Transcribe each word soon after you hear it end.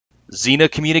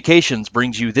Xena Communications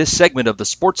brings you this segment of the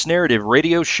Sports Narrative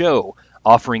radio show,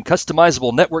 offering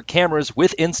customizable network cameras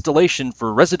with installation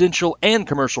for residential and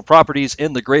commercial properties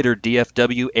in the greater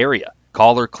DFW area.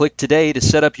 Call or click today to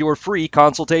set up your free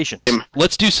consultation.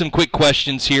 Let's do some quick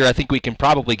questions here. I think we can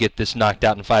probably get this knocked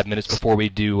out in 5 minutes before we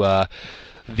do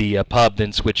the pub,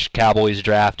 then switch Cowboys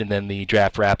draft, and then the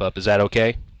draft wrap-up. Is that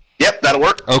okay? Yep, that'll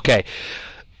work. Okay.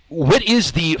 What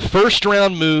is the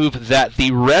first-round move that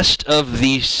the rest of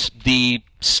the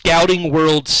scouting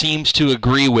world seems to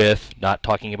agree with, not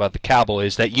talking about the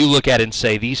Cowboys, that you look at and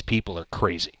say, these people are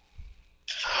crazy?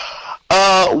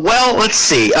 Well, let's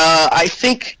see. I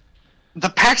think the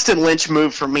Paxton Lynch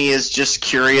move for me is just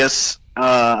curious.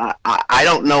 I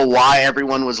don't know why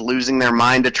everyone was losing their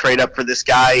mind to trade up for this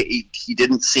guy. He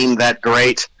didn't seem that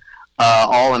great,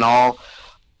 all in all.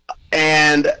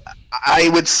 And I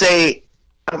would say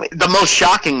the most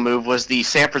shocking move was the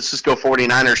San Francisco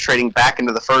 49ers trading back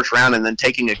into the first round and then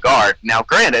taking a guard. Now,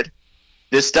 granted,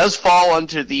 this does fall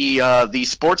under the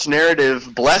sports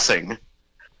narrative blessing,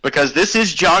 because this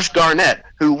is Josh Garnett,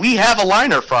 who we have a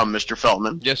liner from, Mr.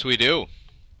 Feldman. Yes, we do.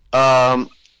 And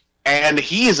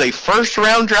he is a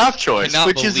first-round draft choice,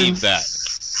 which is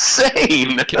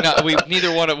insane.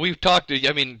 We've talked to.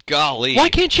 I mean, golly. Why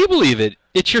can't you believe it?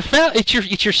 It's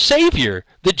your savior,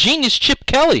 the genius Chip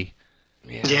Kelly.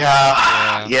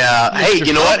 Yeah. Hey,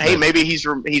 you know what? Hey, maybe he's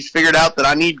figured out that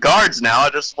I need guards now. I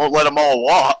just won't let them all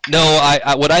walk. No,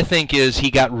 what I think is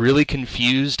he got really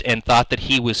confused and thought that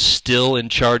he was still in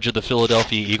charge of the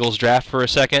Philadelphia Eagles draft for a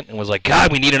second and was like,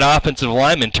 God, we need an offensive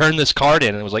lineman. Turn this card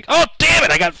in. And was like, oh, damn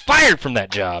it, I got fired from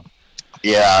that job.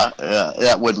 Yeah,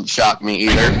 that wouldn't shock me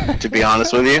either, to be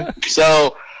honest with you.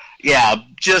 So, yeah,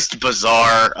 just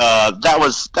bizarre. That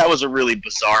was a really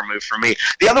bizarre move for me.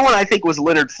 The other one I think was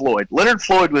Leonard Floyd. Leonard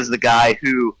Floyd was the guy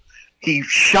who he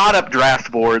shot up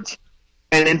draft boards,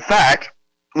 and in fact,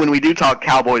 when we do talk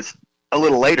Cowboys a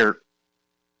little later,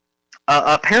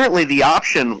 apparently the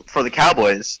option for the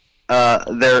Cowboys,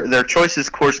 their choices,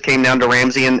 of course, came down to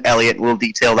Ramsey and Elliott. We'll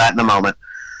detail that in a moment.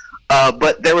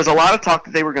 But there was a lot of talk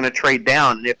that they were going to trade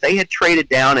down, and if they had traded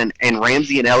down and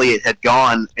Ramsey and Elliott had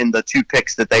gone in the two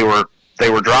picks that they were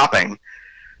dropping,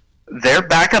 their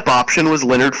backup option was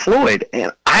Leonard Floyd,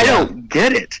 and I don't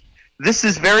get it. This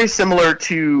is very similar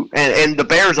to, and the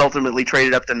Bears ultimately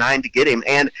traded up to 9 to get him,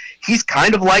 and he's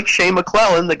kind of like Shea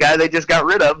McClellin, the guy they just got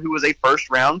rid of, who was a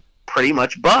first-round pretty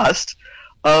much bust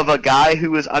of a guy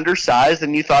who was undersized,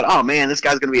 and you thought, oh man, this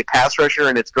guy's going to be a pass rusher,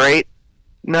 and it's great.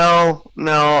 No,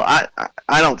 I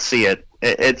don't see it.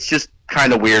 It's just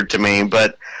kind of weird to me,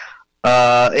 but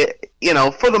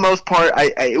for the most part,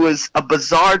 it was a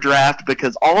bizarre draft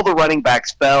because all the running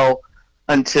backs fell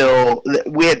until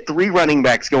we had 3 running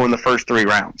backs go in the first 3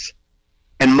 rounds,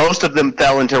 and most of them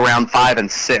fell into round 5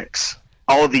 and 6.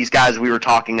 All of these guys we were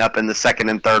talking up in the second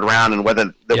and third round, and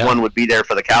whether one would be there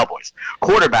for the Cowboys.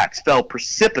 Quarterbacks fell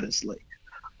precipitously.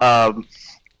 Mr.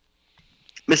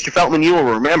 Feltman, you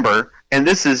will remember, and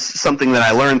this is something that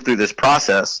I learned through this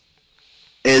process,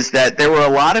 is that there were a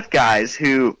lot of guys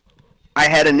who I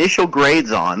had initial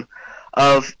grades on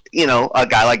of, a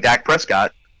guy like Dak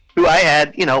Prescott, who I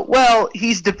had,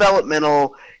 he's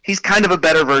developmental, he's kind of a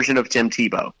better version of Tim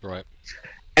Tebow. Right.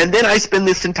 And then I spend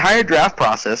this entire draft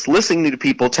process listening to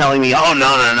people telling me, oh,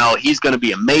 no, he's going to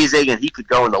be amazing, and he could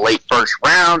go in the late first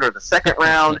round or the second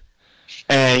round,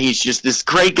 and he's just this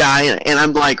great guy, and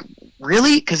I'm like,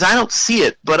 really? Because I don't see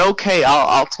it, but okay,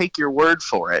 I'll take your word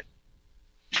for it.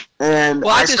 And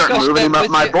I start moving him up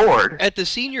my board. At the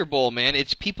Senior Bowl, man,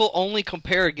 it's people only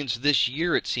compare against this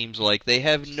year, it seems like. They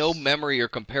have no memory or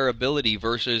comparability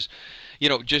versus,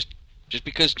 just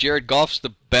because Jared Goff's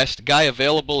the best guy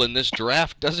available in this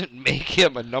draft doesn't make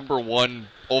him a number 1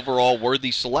 overall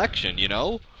worthy selection,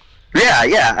 Yeah,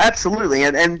 absolutely.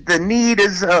 And the need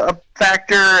is a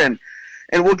factor, and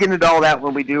we'll get into all that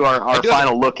when we do our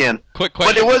final look in. Quick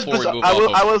question. But it was bizarre.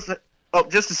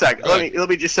 Just a second. Let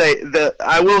me just say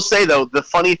I will say though, the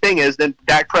funny thing is then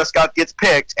Dak Prescott gets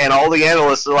picked, and all the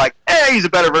analysts are like, "Hey, he's a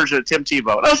better version of Tim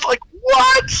Tebow." And I was like,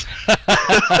 "What?"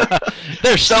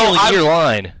 They're stealing your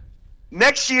line.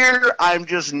 Next year, I'm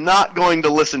just not going to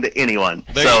listen to anyone.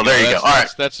 There you go. All right,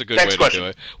 that's a good way to do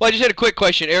it. Well, I just had a quick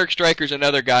question. Eric Stryker's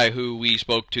another guy who we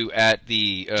spoke to at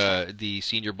the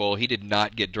Senior Bowl. He did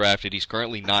not get drafted. He's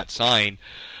currently not signed.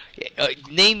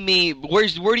 Name me where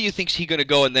do you think he's going to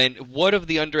go, and then what of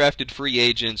the undrafted free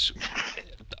agents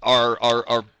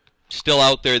are still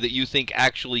out there that you think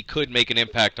actually could make an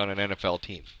impact on an NFL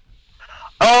team?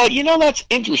 That's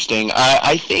interesting.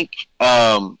 I think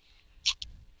there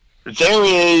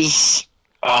is.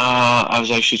 I was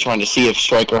actually trying to see if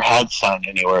Stryker had signed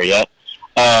anywhere yet.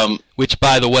 Which,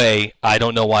 by the way, I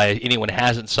don't know why anyone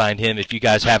hasn't signed him. If you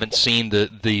guys haven't seen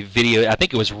the video, I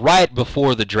think it was right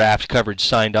before the draft coverage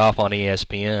signed off on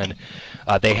ESPN.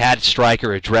 They had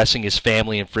Stryker addressing his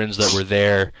family and friends that were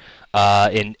there.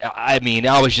 And I mean,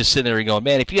 I was just sitting there going,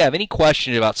 man, if you have any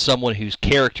question about someone whose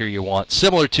character you want,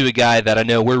 similar to a guy that I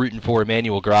know we're rooting for,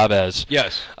 Emmanuel Graves,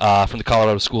 Yes. from the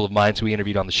Colorado School of Mines, we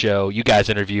interviewed on the show. You guys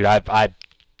interviewed. I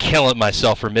killing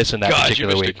myself for missing that Gosh,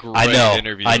 particular you missed week. a great I know.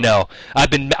 interview. I know. I've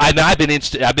been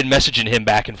messaging him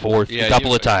back and forth Yeah, a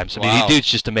couple of times. I mean, wow. the dude's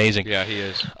just amazing. Yeah, he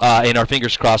is. And our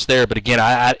fingers crossed there. But again,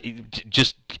 I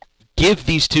just give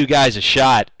these two guys a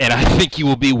shot, and I think you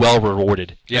will be well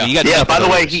rewarded. Yeah. I mean, you got Yeah. enough By of the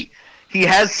way, those. he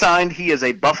has signed. He is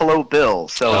a Buffalo Bill.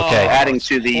 So Okay. adding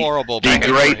to the Horrible the bad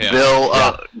for great him.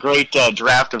 Bill, great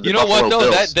draft of the You know Buffalo what,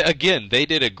 though? Bills. Again, they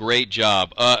did a great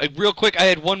job. Real quick, I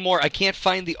had one more. I can't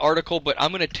find the article, but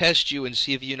I'm going to test you and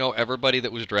see if you know everybody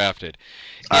that was drafted.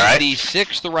 All In right. the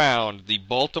 6th round, the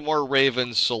Baltimore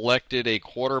Ravens selected a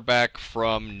quarterback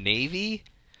from Navy.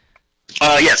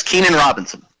 Yes, Keenan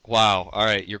Robinson. Wow. All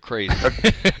right, you're crazy.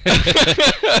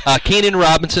 Keenan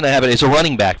Robinson, I have it, is a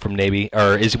running back from Navy,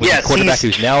 or was he a quarterback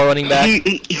who's now a running back?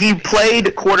 He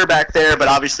played quarterback there, but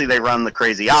obviously they run the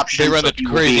crazy option. They run so the he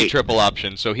will crazy be- triple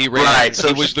option, so he ran. Right,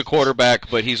 so he was the quarterback,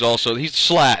 but he's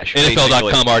slash.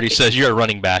 NFL.com already says you're a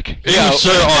running back. Yeah. You,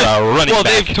 sir, are a running Well,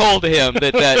 back. they've told him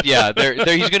that yeah,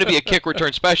 he's going to be a kick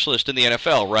return specialist in the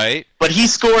NFL, right? But he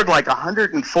scored like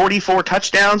 144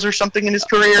 touchdowns or something in his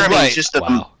career. I mean, Right. it's just a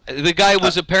Wow. The guy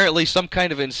was apparently some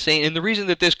kind of insane, and the reason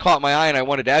that this caught my eye and I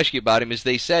wanted to ask you about him is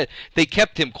they said they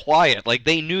kept him quiet. Like,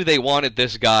 they knew they wanted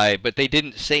this guy, but they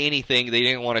didn't say anything. They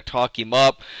didn't want to talk him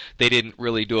up. They didn't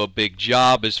really do a big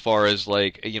job as far as,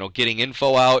 like, getting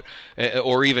info out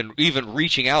or even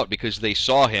reaching out because they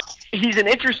saw him. He's an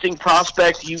interesting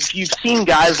prospect. You've seen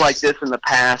guys like this in the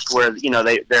past where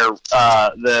they're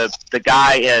the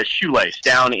guy Shoelace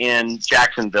down in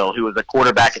Jacksonville who was a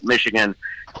quarterback at Michigan,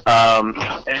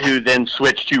 who then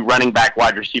switched to running back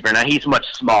wide receiver. Now he's much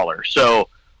smaller, so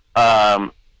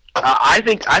I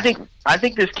think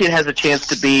this kid has a chance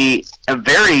to be a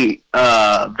very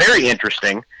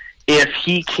interesting if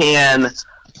he can.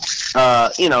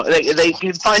 They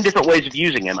can find different ways of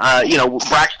using him.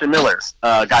 Braxton Miller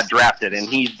got drafted, and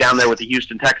he's down there with the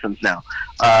Houston Texans now.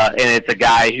 And it's a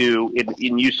guy who,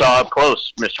 and you saw up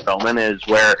close, Mr. Feldman, is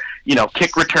where,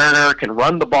 kick returner, can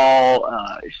run the ball,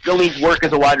 still needs work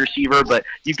as a wide receiver, but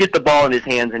you get the ball in his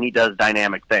hands, and he does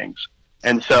dynamic things.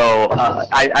 And so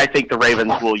I think the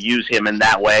Ravens will use him in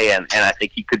that way, and I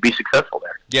think he could be successful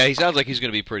there. Yeah, he sounds like he's going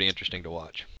to be pretty interesting to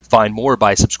watch. Find more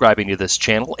by subscribing to this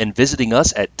channel and visiting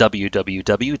us at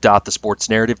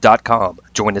www.thesportsnarrative.com.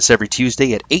 Join us every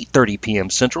Tuesday at 8:30 p.m.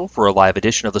 Central for a live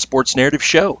edition of the Sports Narrative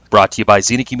Show, brought to you by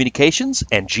Xena Communications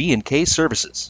and G&K Services.